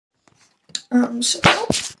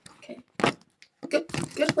Okay,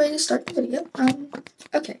 good way to start the video.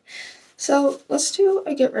 Okay, so let's do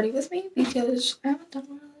a get ready with me because I haven't done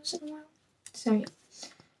one of those in a while. So yeah,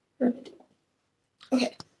 we're gonna do one.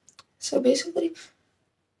 Okay, so basically,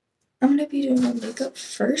 I'm gonna be doing my makeup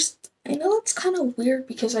first. I know it's kind of weird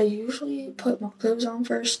because I usually put my clothes on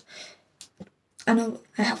first. I know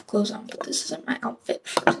I have clothes on, but this isn't my outfit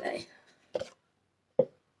for today.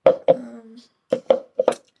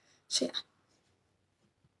 So yeah.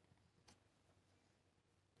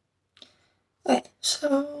 Okay,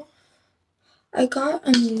 so I got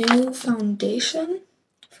a new foundation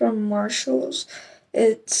from Marshalls.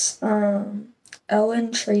 It's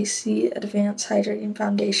Ellen Tracy Advanced Hydrating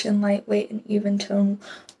Foundation, lightweight and even tone,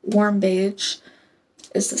 warm beige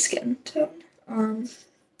is the skin tone.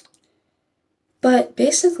 But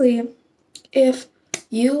basically, if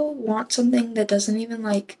you want something that doesn't even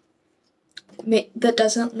that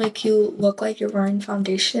doesn't make you look like you're wearing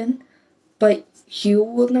foundation, but you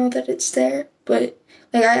will know that it's there. But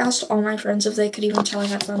like I asked all my friends if they could even tell I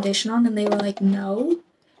had foundation on, and they were like, no.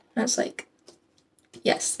 And I was like,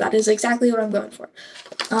 yes, that is exactly what I'm going for.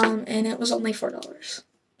 And it was only $4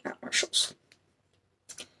 at Marshalls.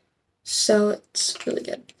 So it's really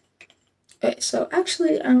good. Okay, so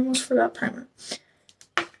actually I almost forgot primer.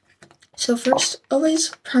 So first, always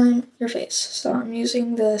prime your face. So I'm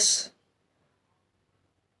using this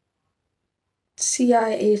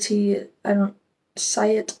Ciat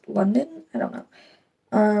London, I don't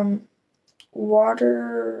know.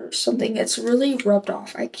 Water something, it's really rubbed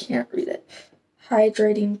off. I can't read it.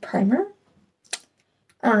 Hydrating primer.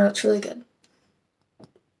 I don't know, it's really good.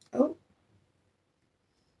 Oh.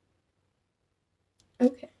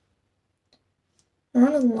 Okay. I'm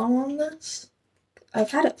running low on this.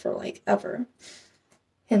 I've had it for like ever.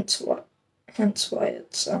 Hence why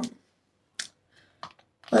it's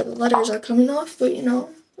like the letters are coming off, but you know,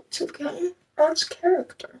 it's okay. Adds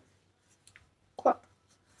character. What?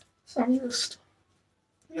 So I'm just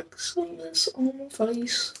mixing this on my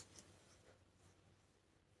face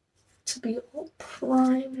to be all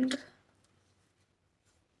primed.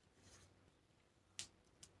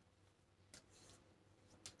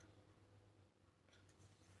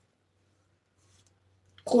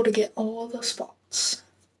 Cool to get all the spots.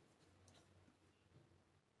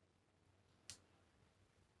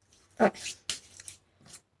 Okay.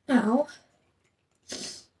 Now,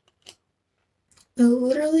 I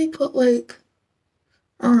literally put like,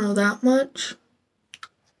 I don't know, that much.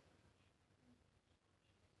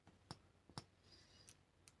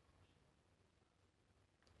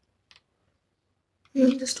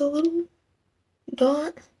 And just a little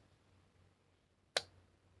dot.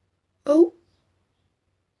 Oh.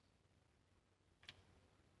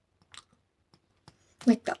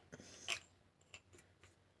 Like that.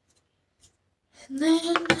 And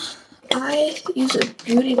then I use a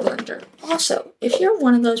beauty blender. Also, if you're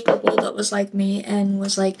one of those people that was like me and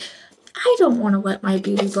was like, I don't want to wet my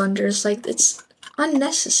beauty blenders, like it's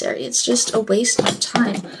unnecessary. It's just a waste of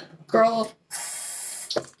time. Girl,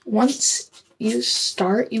 once you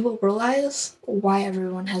start, you will realize why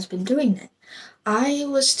everyone has been doing it. I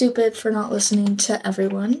was stupid for not listening to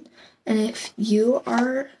everyone, and if you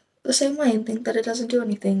are the same way and think that it doesn't do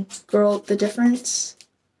anything, girl, the difference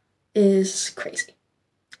is crazy.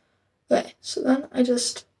 Okay, so then I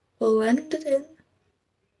just blend it in.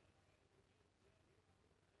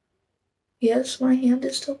 Yes, my hand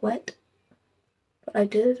is still wet, but I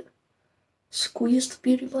did squeeze the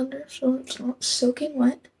beauty blender so it's not soaking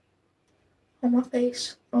wet on my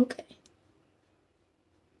face. Okay.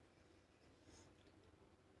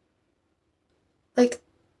 Like,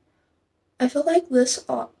 I feel like this,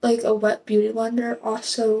 like a wet beauty blender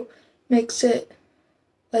also makes it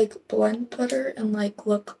like blend better and like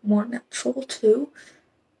look more natural too,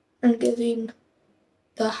 and giving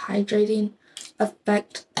the hydrating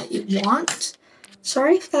effect that you want.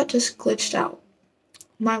 Sorry if that just glitched out.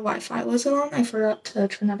 My Wi-Fi wasn't on. I forgot to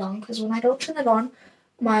turn it on because when I don't turn it on,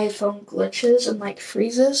 my phone glitches and like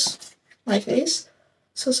freezes my face.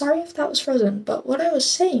 So sorry if that was frozen. But what I was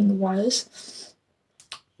saying was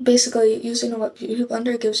basically using a wet beauty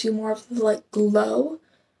blender gives you more of the like glow,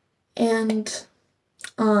 and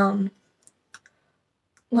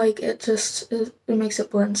like it makes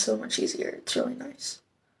it blend so much easier. It's really nice.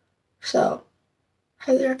 So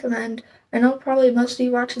highly recommend. I know probably most of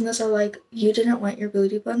you watching this are like, you didn't wet your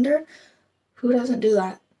beauty blender. Who doesn't do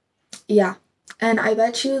that? Yeah. And I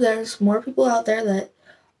bet you there's more people out there that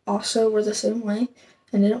also were the same way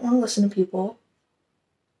and didn't want to listen to people.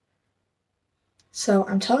 So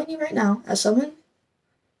I'm telling you right now, as someone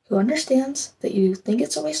who understands that you think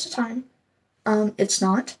it's a waste of time, it's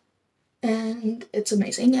not. and it's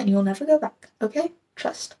amazing, and you'll never go back, okay?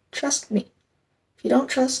 Trust me. If you don't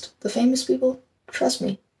trust the famous people, trust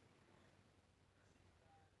me.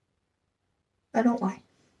 I don't lie.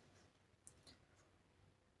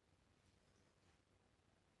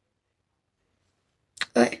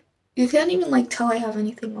 Okay, you can't even like tell I have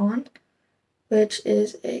anything on, which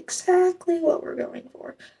is exactly what we're going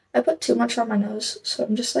for. I put too much on my nose, so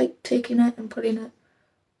I'm just like taking it and putting it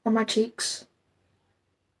on my cheeks.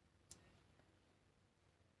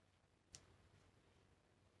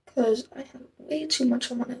 Because I have way too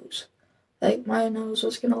much on my nose. Like, my nose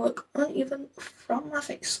was gonna look uneven from my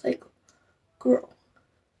face. Like, girl,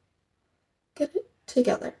 get it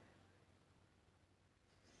together.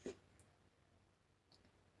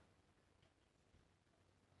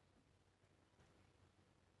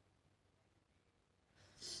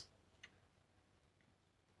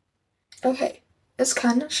 Okay, it's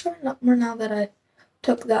kind of showing up more now that I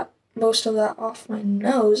took that most of that off my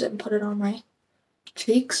nose and put it on my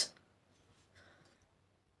cheeks.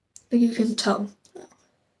 Like, you can tell.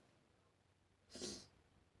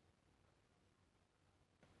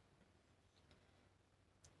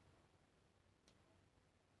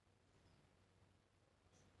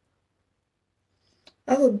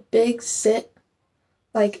 I have a big zit,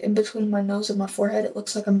 like, in between my nose and my forehead. It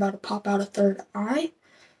looks like I'm about to pop out a third eye.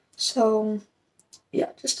 So,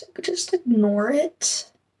 yeah, just ignore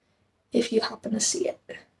it if you happen to see it.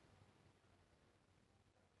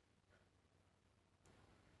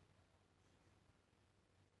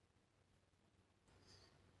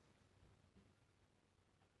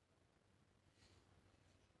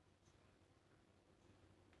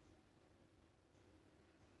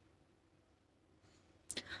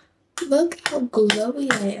 Look how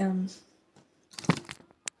glowy I am.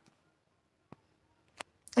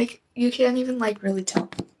 Like, you can't even, like, really tell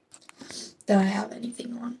that I have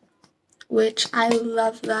anything on. Which, I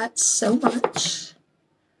love that so much.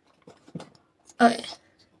 Okay,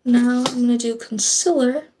 now I'm gonna do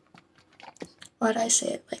concealer. Why'd I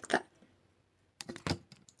say it like that?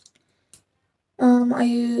 I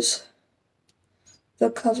use the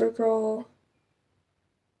CoverGirl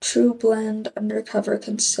True Blend Undercover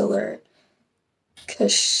Concealer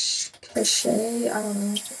Cachet, I don't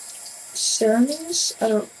know. Ceramus? I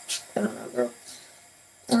don't know, girl.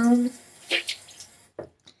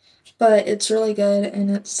 But it's really good, and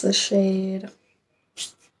it's the shade,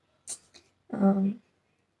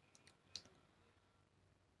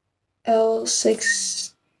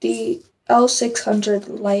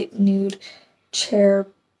 L600 Light Nude Chair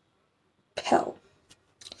Pel.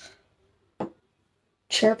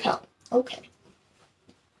 Okay.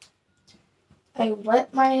 I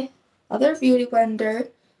wet my other beauty blender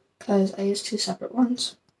because I use two separate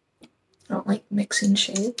ones. I don't like mixing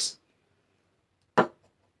shades. I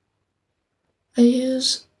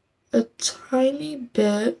use a tiny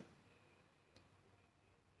bit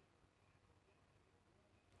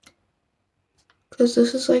because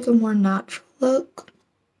this is like a more natural look.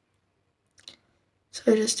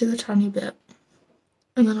 So I just do a tiny bit.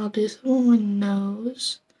 And then I'll do some on my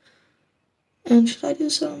nose. And should I do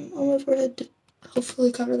some on my forehead to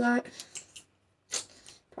hopefully cover that?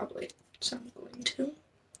 Probably. So I'm going to.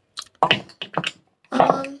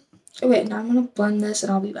 Okay, now I'm gonna blend this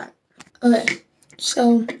and I'll be back. Okay,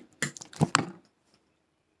 so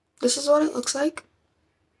this is what it looks like.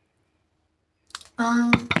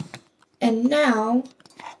 And now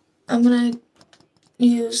I'm gonna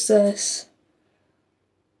use this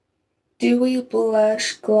Dewy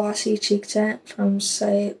Blush Glossy Cheek Tint from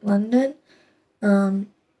Site London.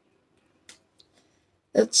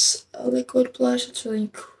 It's a liquid blush. It's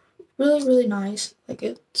really nice. Like,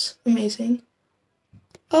 it's amazing.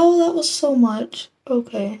 Oh, that was so much.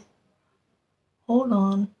 Okay. Hold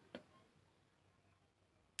on.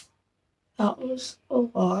 That was a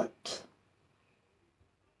lot.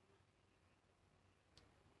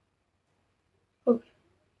 Okay.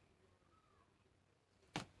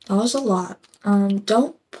 That was a lot.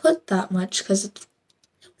 Don't put that much because it's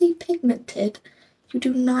really pigmented. You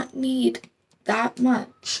do not need that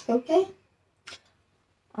much, okay?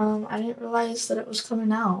 I didn't realize that it was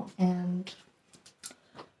coming out, and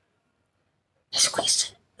I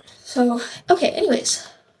squeezed it. So, okay, anyways.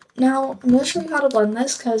 Now, I'm gonna show you how to blend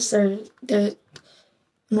this, because in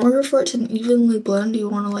order for it to evenly blend, you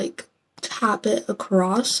want to, like, tap it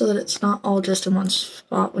across so that it's not all just in one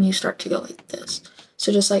spot when you start to go like this.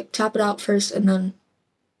 So just, like, tap it out first, and then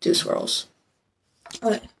do swirls.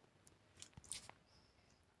 Okay.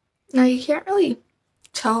 Now, you can't really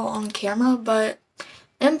tell on camera, but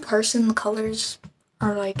in person, the colors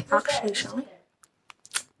are, like, actually showing.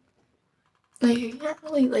 Like, you can't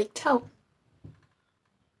really, like, tell.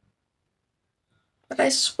 But I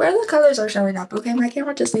swear the colors are showing up, okay? My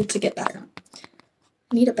camera just needs to get better.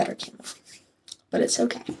 I need a better camera. But it's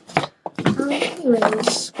okay.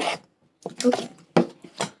 Anyways. Okay.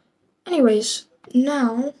 Anyways,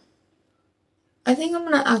 now I think I'm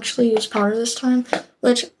gonna actually use powder this time,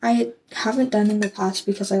 which I haven't done in the past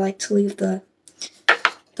because I like to leave the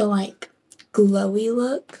like glowy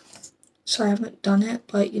look. So I haven't done it,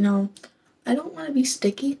 but you know, I don't want to be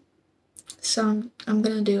sticky, so I'm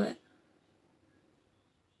gonna do it.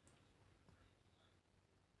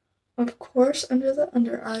 Of course, under the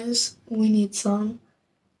under eyes, we need some,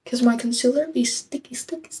 because my concealer be sticky,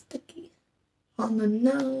 sticky, sticky. On the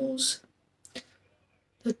nose,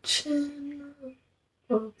 the chin,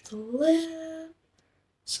 of the lip,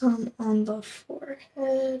 some on the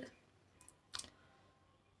forehead,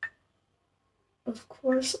 of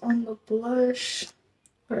course on the blush,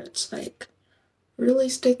 where it's like really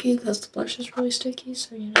sticky because the blush is really sticky,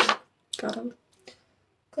 so you know,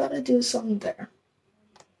 gotta do something there.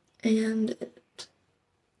 And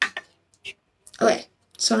okay,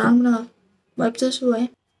 so now I'm gonna wipe this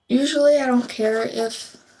away. Usually I don't care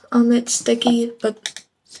if it's sticky, but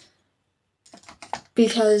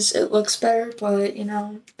because it looks better, but you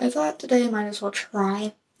know, I thought today I might as well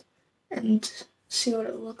try and see what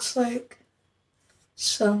it looks like.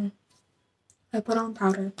 So I put on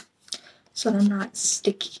powder so that I'm not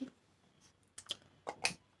sticky.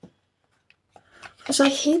 Because I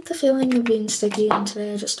hate the feeling of being sticky, and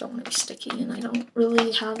today I just don't want to be sticky, and I don't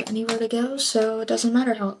really have anywhere to go, so it doesn't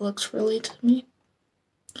matter how it looks really to me.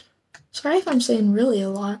 Sorry if I'm saying really a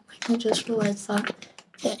lot, like I just realized that.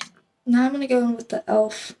 Okay, now I'm going to go in with the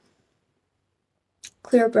e.l.f.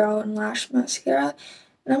 Clear Brow and Lash Mascara,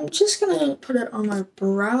 and I'm just going to put it on my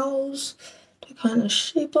brows to kind of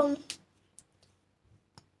shape them.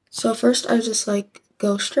 So first I just like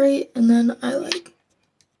go straight, and then I like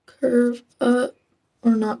curve up,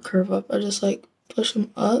 or not curve up, I just like push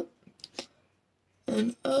them up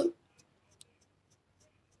and up,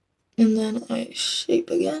 and then I shape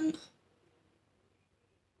again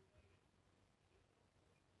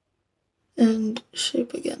and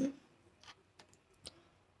shape again.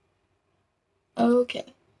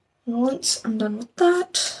 Okay, and once I'm done with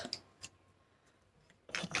that,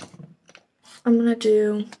 I'm gonna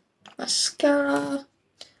do mascara.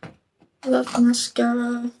 I love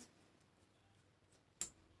mascara.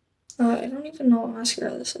 I don't even know what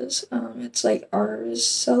mascara this is. It's like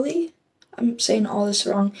Arcelli. I'm saying all this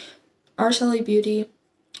wrong. Arcelli Beauty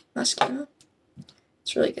mascara.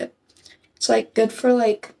 It's really good. It's like good for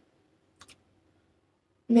like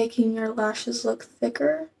making your lashes look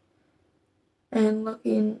thicker and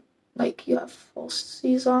looking like you have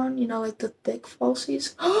falsies on, you know, like the thick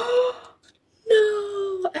falsies.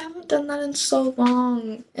 No, I haven't done that in so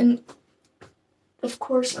long. And of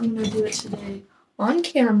course I'm gonna do it today on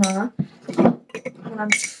camera when I'm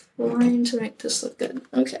trying to make this look good.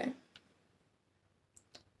 Okay.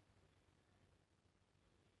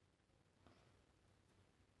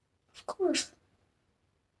 Of course.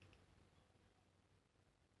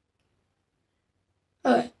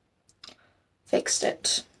 Okay. Fixed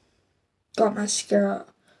it. Got mascara.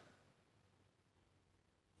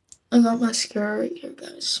 I got mascara right here,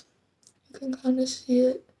 guys. You can kind of see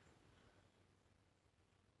it.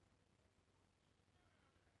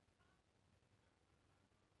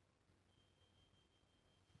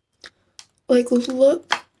 Like,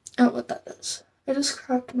 look at what that is. I just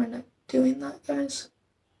cracked my neck doing that, guys.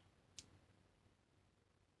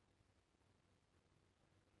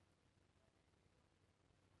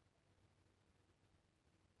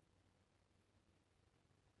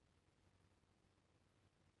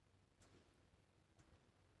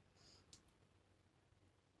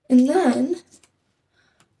 And then,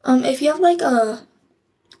 if you have like a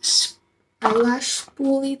eyelash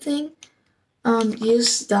spoolie thing,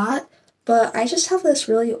 use that. But I just have this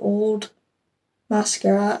really old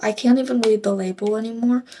mascara. I can't even read the label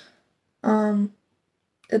anymore.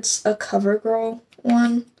 It's a CoverGirl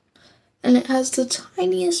one, and it has the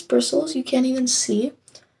tiniest bristles you can't even see.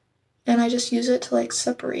 And I just use it to like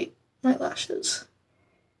separate my lashes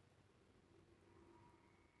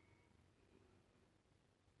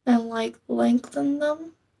and like lengthen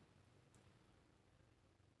them.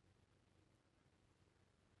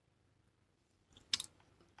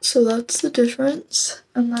 So that's the difference.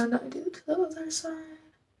 And then I do it to the other side.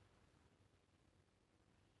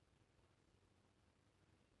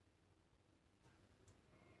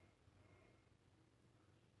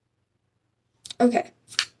 Okay.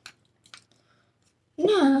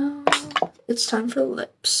 Now it's time for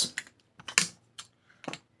lips.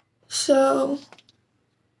 So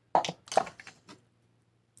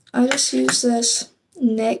I just use this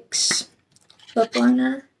NYX lip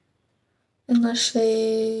liner in the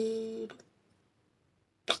shade,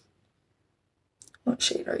 what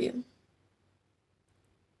shade are you?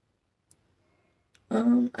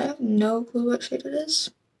 I have no clue what shade it is,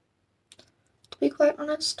 to be quite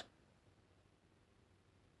honest.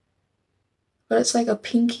 But it's like a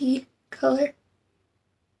pinky color.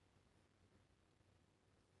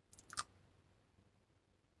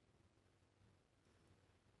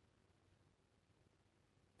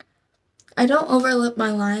 I don't overlip my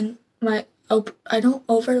line, I don't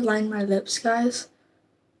overline my lips, guys.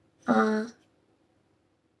 I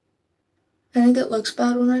think it looks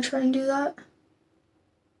bad when I try and do that.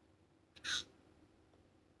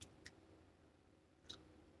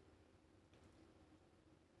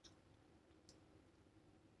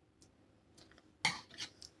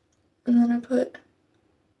 And then I put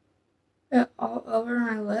it all over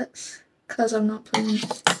my lips because I'm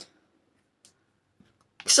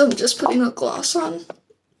just putting a gloss on.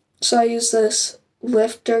 So I use this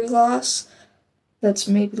lifter gloss that's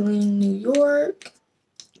Maybelline New York.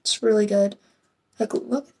 It's really good. Like,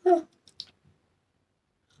 look at that.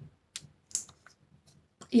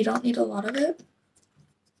 You don't need a lot of it.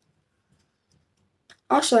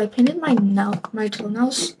 Also, I painted my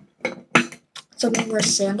toenails, so I'm gonna wear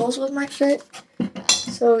sandals with my fit.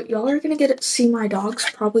 So y'all are gonna get to see my dogs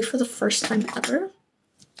probably for the first time ever,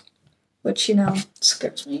 which, you know,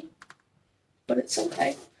 scares me, but it's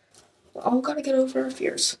okay. We all gotta get over our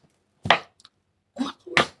fears.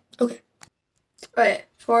 Okay. Alright,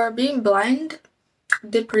 for being blind,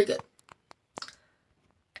 did pretty good.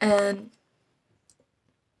 And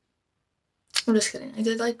I'm just kidding. I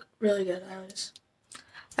did like really good. I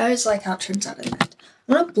always like how it turns out at the end.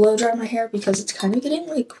 I'm gonna blow dry my hair because it's kind of getting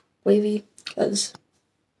like wavy because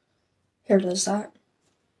hair does that.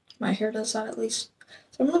 My hair does that at least.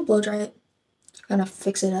 So I'm gonna blow dry it, kind of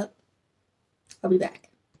fix it up. I'll be back.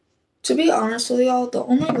 To be honest with y'all, the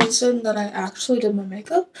only reason that I actually did my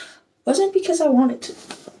makeup wasn't because I wanted to,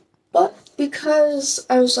 but because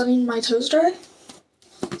I was letting my toes dry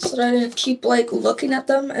so that I didn't keep like looking at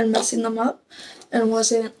them and messing them up and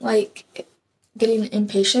wasn't like getting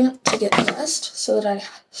impatient to get dressed so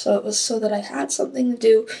that I had something to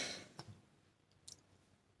do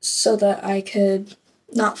so that I could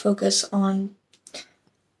not focus on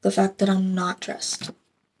the fact that I'm not dressed.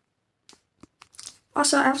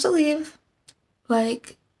 Also, I have to leave.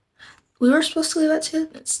 Like, we were supposed to leave at 2.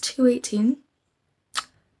 It's 2:18.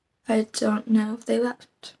 I don't know if they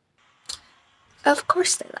left. Of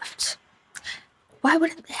course they left. Why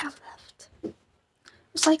wouldn't they have left?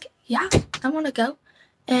 It's like, yeah, I want to go.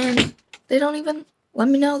 And they don't even let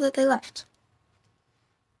me know that they left.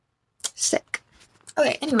 Sick.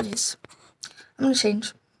 Okay, anyways. I'm gonna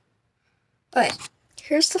change. Okay,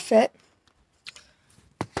 here's the fit.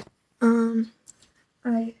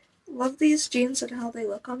 I love these jeans and how they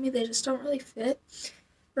look on me. They just don't really fit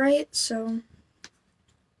right, so,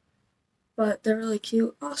 but they're really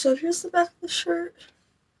cute. Also, here's the back of the shirt.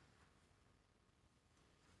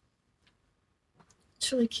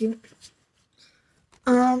 It's really cute.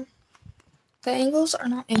 The angles are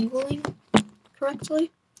not angling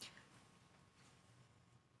correctly.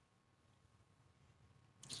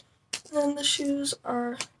 And the shoes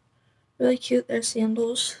are really cute. They're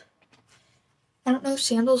sandals. I don't know if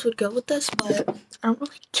sandals would go with this, but I don't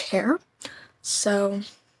really care. So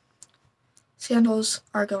sandals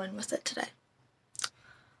are going with it today.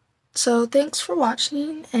 So thanks for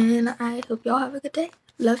watching, and I hope y'all have a good day.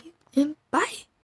 Love you, and bye.